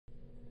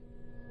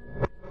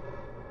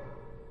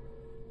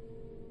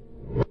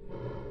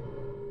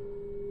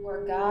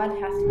God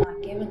hath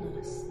not given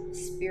us the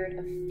spirit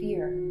of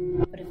fear,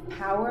 but of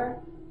power,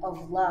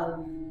 of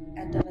love,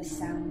 and of a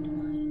sound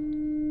mind.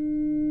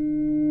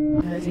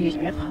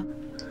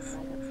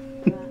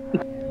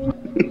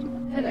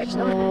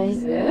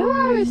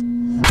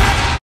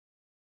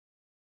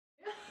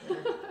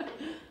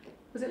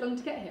 Was it long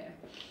to get here?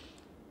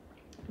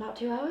 About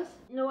 2 hours?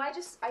 No, I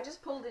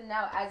just pulled in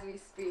now as we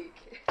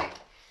speak.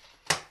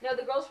 No,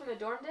 the girls from the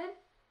dorm did?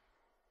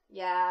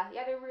 Yeah,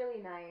 they're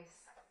really nice.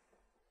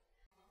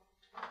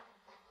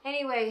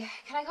 Anyway,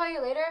 can I call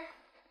you later?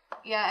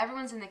 Yeah,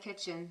 everyone's in the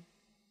kitchen.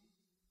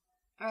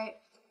 Alright,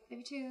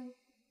 maybe 2.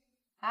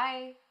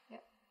 Hi.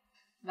 Yep.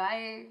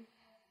 Bye.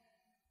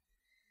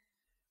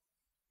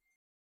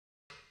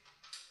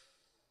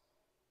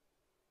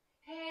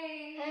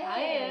 Hey.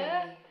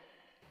 Hiya.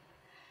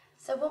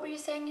 So what were you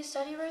saying you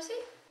study, Rosie?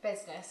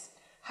 Business.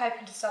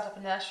 Hoping to start up a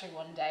nursery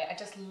one day. I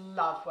just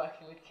love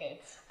working with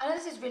kids. I know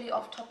this is really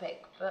off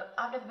topic, but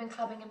I've never been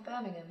clubbing in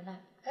Birmingham and I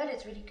heard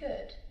it's really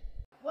good.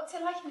 What's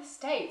it like in the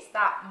States?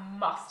 That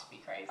must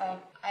be crazy.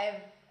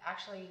 I've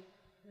actually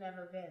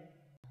never been.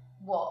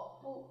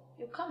 What? Well,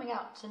 you're coming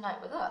out tonight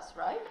with us,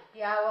 right?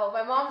 Yeah, well,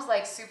 my mom's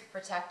like super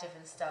protective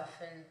and stuff,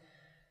 and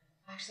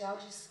actually I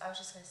was just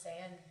gonna stay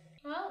in.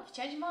 Well, if you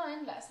change your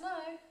mind, let us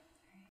know.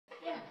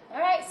 Yeah.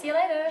 Alright, see you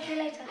later. See you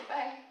later.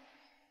 Bye.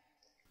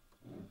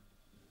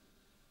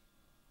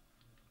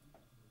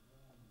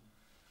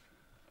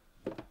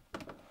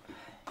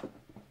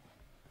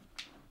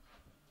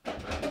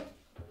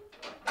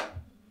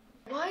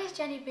 Why is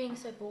Jenny being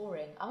so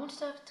boring? I wanted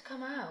her to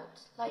come out.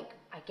 Like,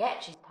 I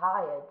get she's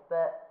tired,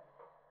 but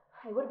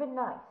it would have been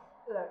nice.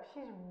 Look,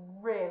 she's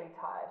really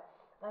tired,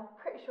 and I'm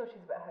pretty sure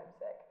she's a bit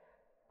homesick.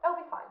 It'll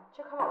be fine.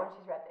 She'll come out when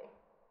she's ready.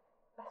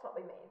 Let's not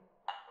be mean.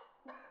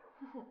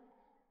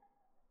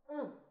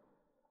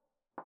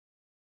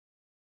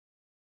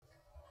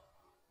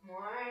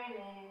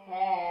 Morning.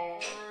 Hey.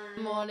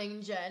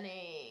 Morning,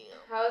 Jenny.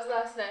 How was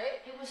last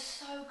night? It was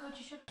so good.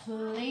 You should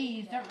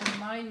please don't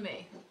remind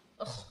me.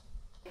 Ugh.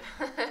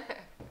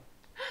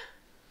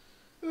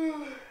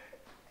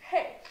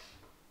 Hey,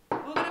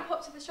 we're gonna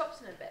pop to the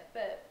shops in a bit,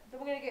 but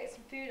then we're gonna get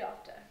some food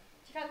after.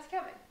 Do you fancy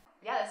coming?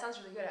 Yeah, that sounds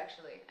really good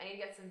actually. I need to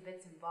get some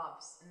bits and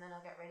bobs, and then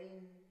I'll get ready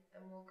and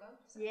then we'll go.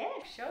 So.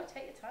 Yeah, sure.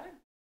 Take your time.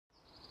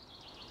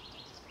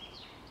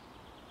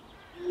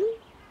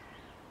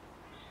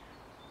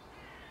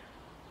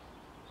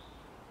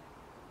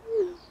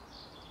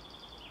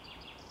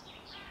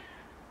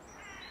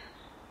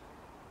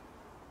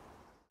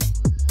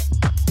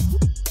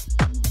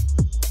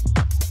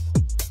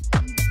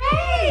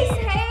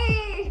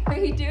 Hey! How are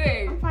you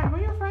doing? I'm fine.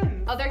 Where are your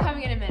friends? Oh, they're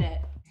coming in a minute.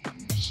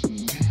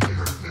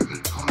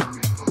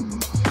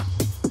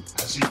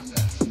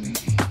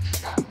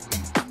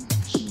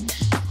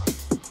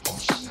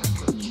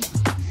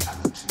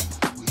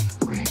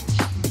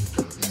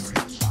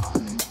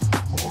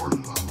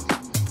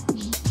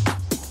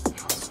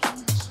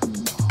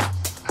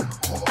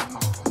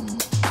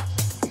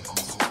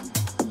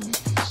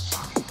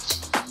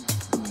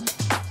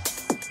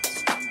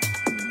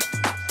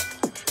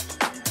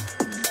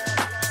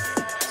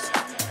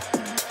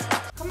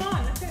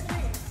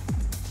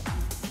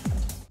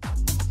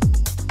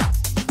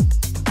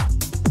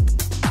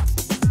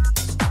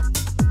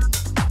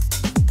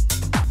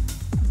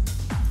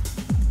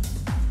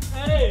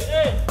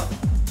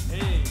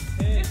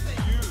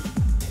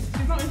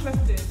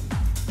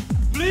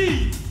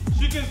 Please,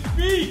 she can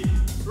speak,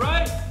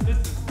 right?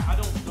 Listen,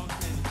 don't say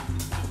anything.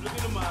 Just look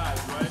into my eyes,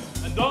 right?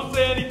 And don't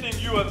say anything,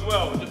 you as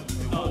well. Just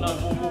whoa,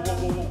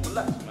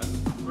 relax, man.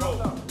 Bro,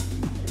 listen.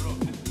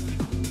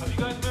 Have you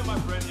guys met my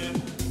friend yet?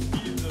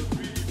 He's a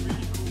really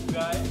cool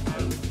guy.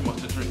 Too much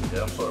to drink,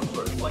 yeah, I'm sorry.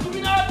 What do you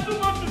mean I have too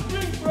much to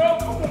drink, bro?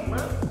 Come on,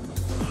 man.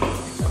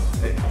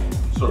 Hey,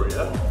 I'm sorry,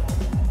 yeah?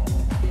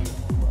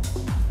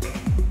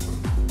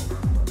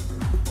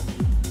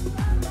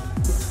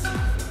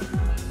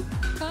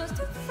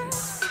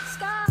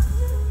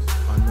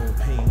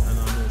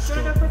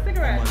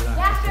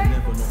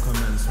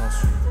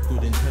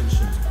 Good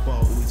intentions, but I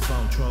always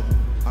found trouble.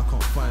 I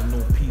can't find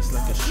no peace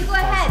like a shit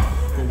puzzle.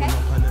 Growing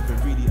up, I never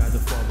really had a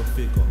father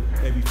figure.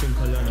 Everything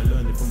I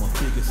learned it from my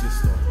bigger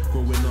sister.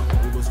 Growing up,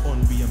 it was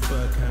Henri and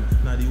Burkham.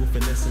 Now they all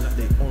finessing like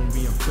they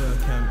Henri and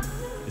Burkham.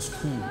 It's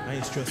cool, I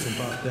ain't stressing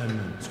about them,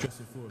 man.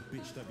 Stressing for a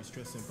bitch that be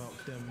stressing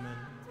about them, man.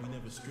 We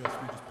never stress,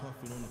 we just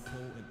puffing on the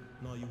potent.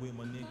 Now you with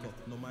my nigga,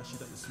 no my shit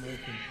that you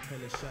smoking.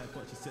 Hella shy,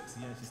 but she's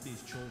sexy and she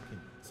stays choking.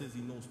 Says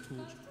he knows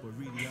torch, but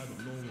really I don't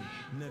know him.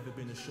 Never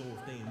been a show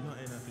if they ain't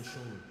nothing I can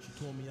show him. She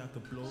told me I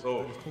could blow,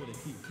 I just told her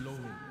keep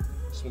blowing.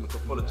 Just wanted to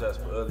apologize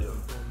for earlier. You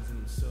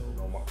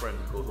know, my friend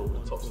goes over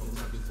the top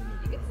sometimes.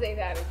 You can say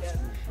that again.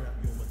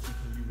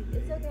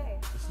 It's okay.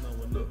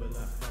 Look,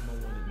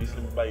 at least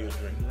let me buy you a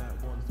drink to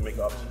make it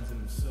up to you.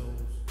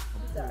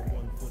 Sorry.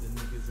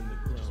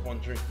 Just one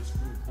drink.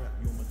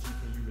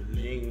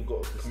 You ain't even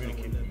got to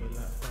communicate with me.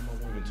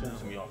 Even talk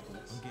to me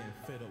afterwards.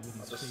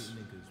 I just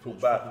feel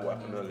bad for what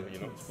happened earlier, you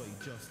know?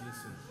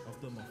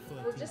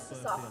 Well, just to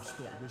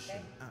soften that,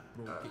 okay?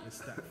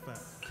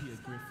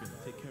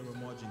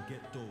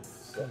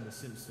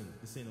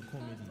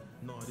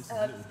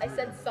 I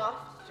said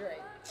soft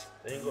drink.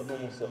 They ain't got no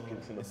more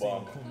self-kids in the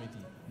bar.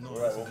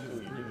 Alright, what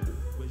feel you do?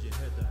 Where's your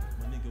head at?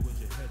 My nigga, where's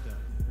your head at?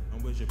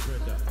 And where's your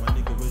bread at? My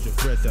nigga, where's your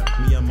bread at?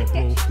 Me and my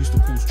bro used to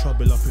cause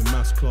trouble up in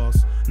maths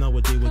class.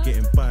 Nowadays we're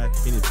getting by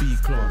in a B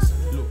class.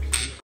 Look.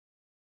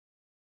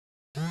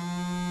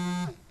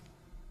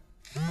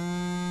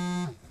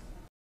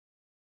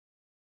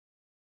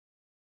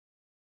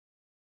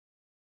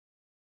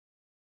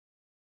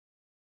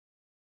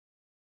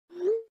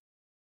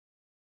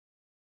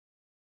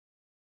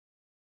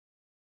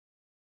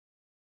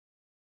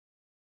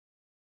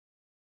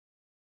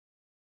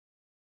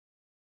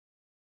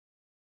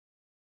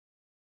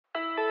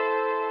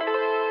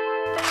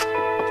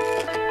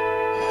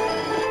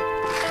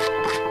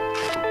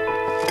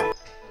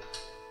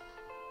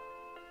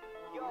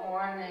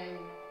 Morning.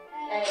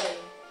 Hey,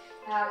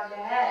 how's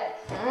your head?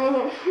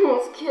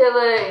 It's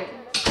killing.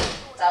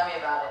 Tell me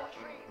about it.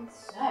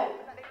 So,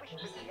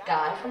 it was the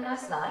guy from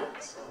last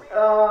night?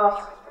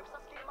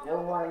 No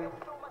one.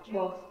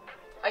 Well,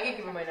 I can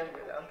give him my number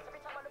though.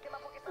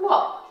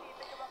 What?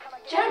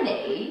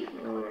 Jenny?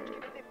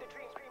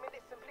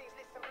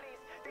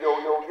 Yo,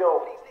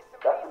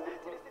 that's the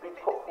big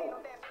top fool.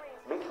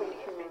 Make sure you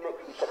tune in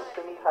next week at the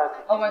same time.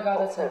 Oh my god,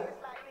 that's him.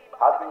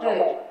 How do you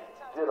know?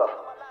 Dilla.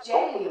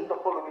 Jay,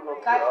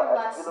 guy from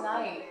last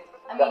night.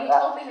 I mean, he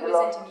told me he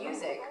was into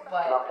music,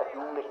 but a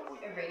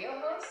radio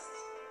host?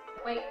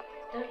 Wait,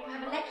 don't you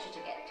have a lecture to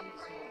get to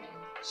this morning?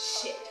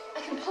 Shit,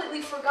 I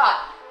completely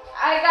forgot.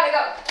 I gotta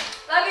go.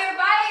 Love you,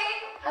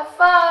 bye! Have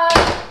fun!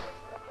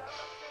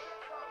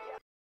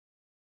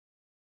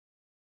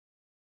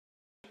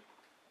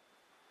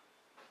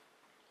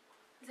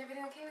 Is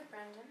everything okay with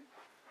Brandon?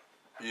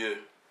 Yeah,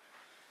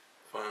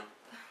 fine.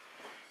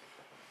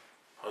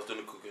 How's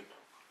dinner cooking?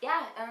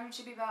 Yeah,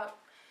 should be about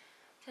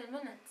 10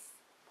 minutes.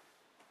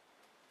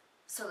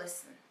 So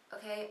listen,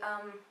 okay,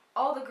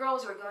 all the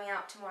girls are going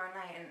out tomorrow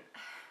night, and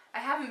I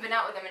haven't been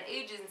out with them in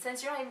ages, and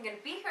since you're not even gonna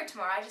be here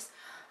tomorrow, I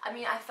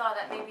thought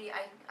that maybe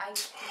I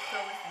could go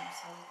with them,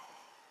 so.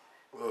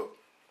 Well,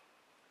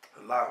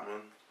 a lot,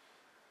 man.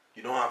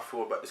 You know how I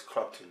feel about this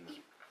club thing,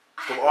 man.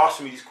 Stop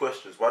asking me these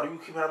questions. Why do you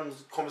keep having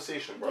this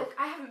conversation, bro? Look,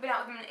 I haven't been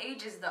out with them in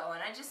ages, though,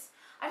 and I just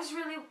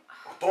really...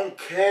 I don't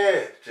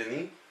care,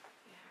 Jenny.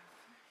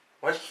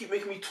 Why do you keep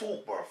making me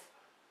talk, bruv?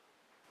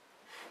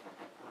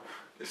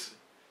 Listen,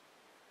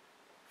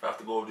 if I have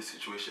to go over this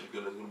situation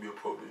again, there's gonna be a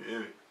problem, you hear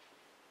me?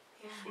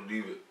 Yeah. So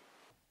leave it.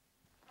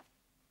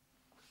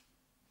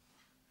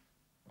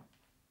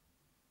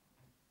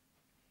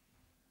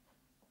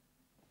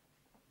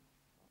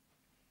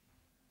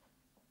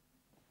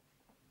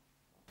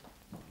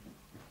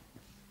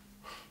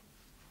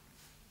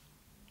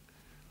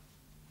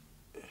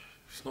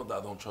 It's not that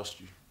I don't trust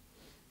you.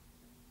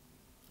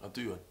 I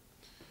do. I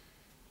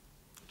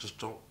just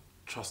don't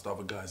trust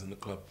other guys in the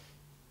club.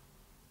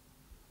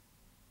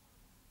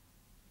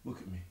 Look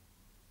at me.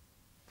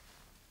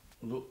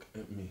 Look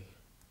at me.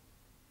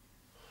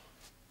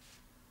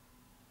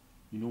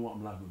 You know what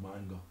I'm like with my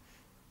anger.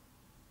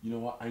 You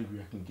know how angry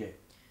I can get.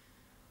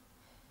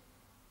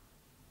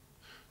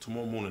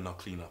 Tomorrow morning I'll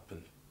clean up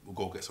and we'll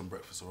go get some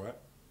breakfast, alright?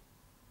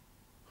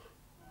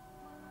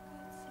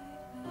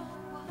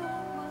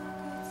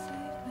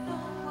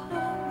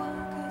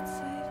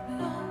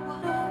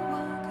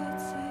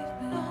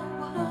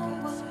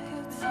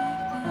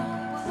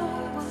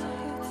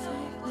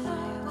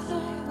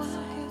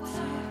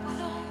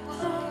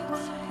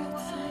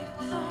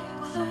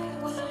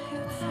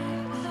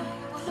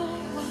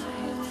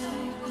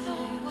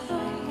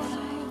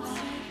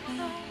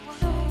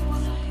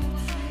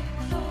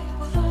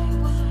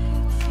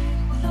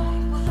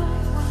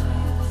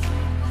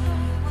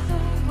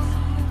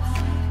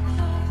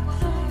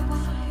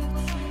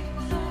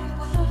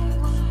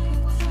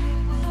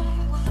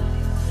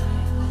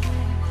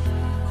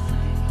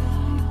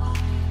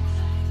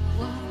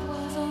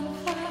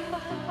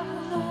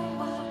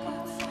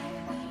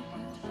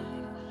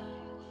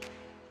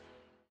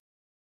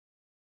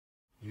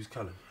 Who's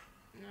Callum?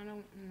 I don't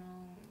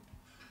know.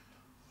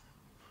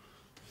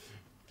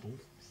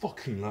 Don't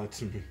fucking lie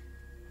to me.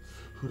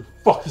 Who the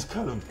fuck is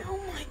Callum? Oh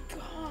my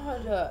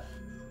god.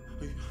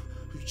 Are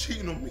you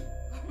cheating on me?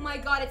 Oh my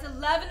god, it's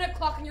 11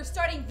 o'clock and you're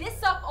starting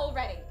this up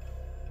already.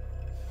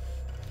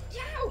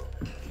 Yow!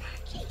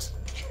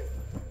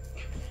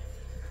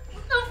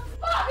 What the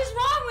fuck is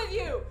wrong with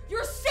you?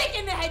 You're sick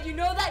in the head, you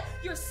know that?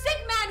 You're a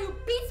sick man who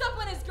beats up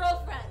on his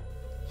girlfriend.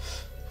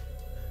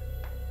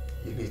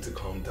 You need to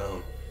calm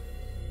down.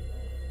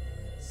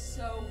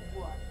 So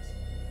what?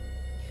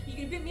 You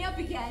gonna beat me up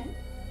again?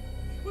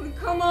 Well, then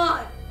come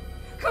on!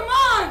 Come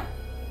on!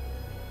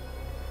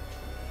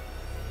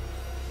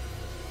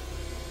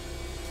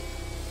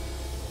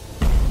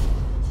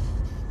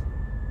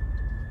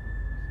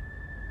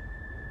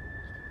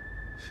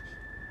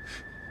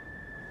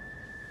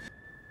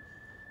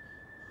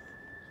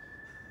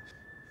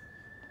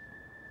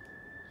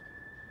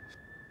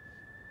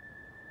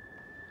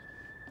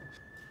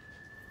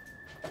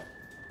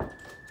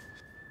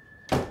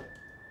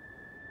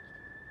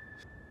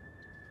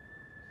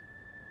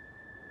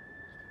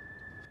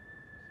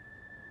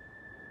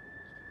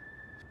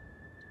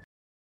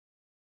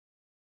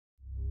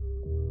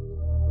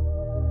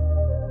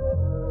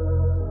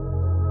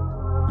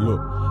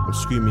 I'm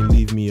screaming,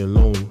 leave me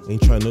alone.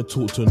 Ain't trying to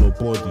talk to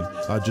nobody.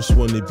 I just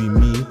wanna be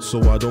me, so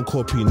I don't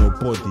copy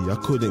nobody. I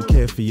couldn't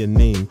care for your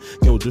name,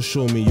 girl, just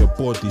show me your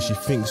body. She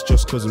thinks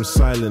just cause I'm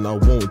silent, I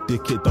won't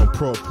dick it down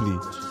properly.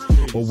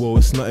 Oh well,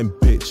 it's nothing,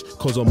 bitch,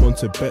 cause I'm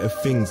onto better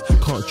things.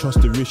 Can't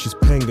trust the richest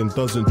pen and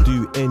doesn't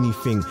do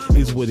anything.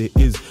 Is what it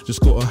is,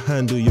 just gotta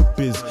handle your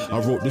biz. I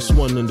wrote this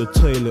one in the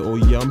toilet, oh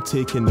yeah, I'm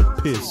taking the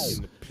piss.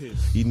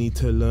 You need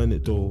to learn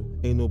it though,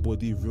 ain't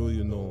nobody real,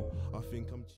 you know.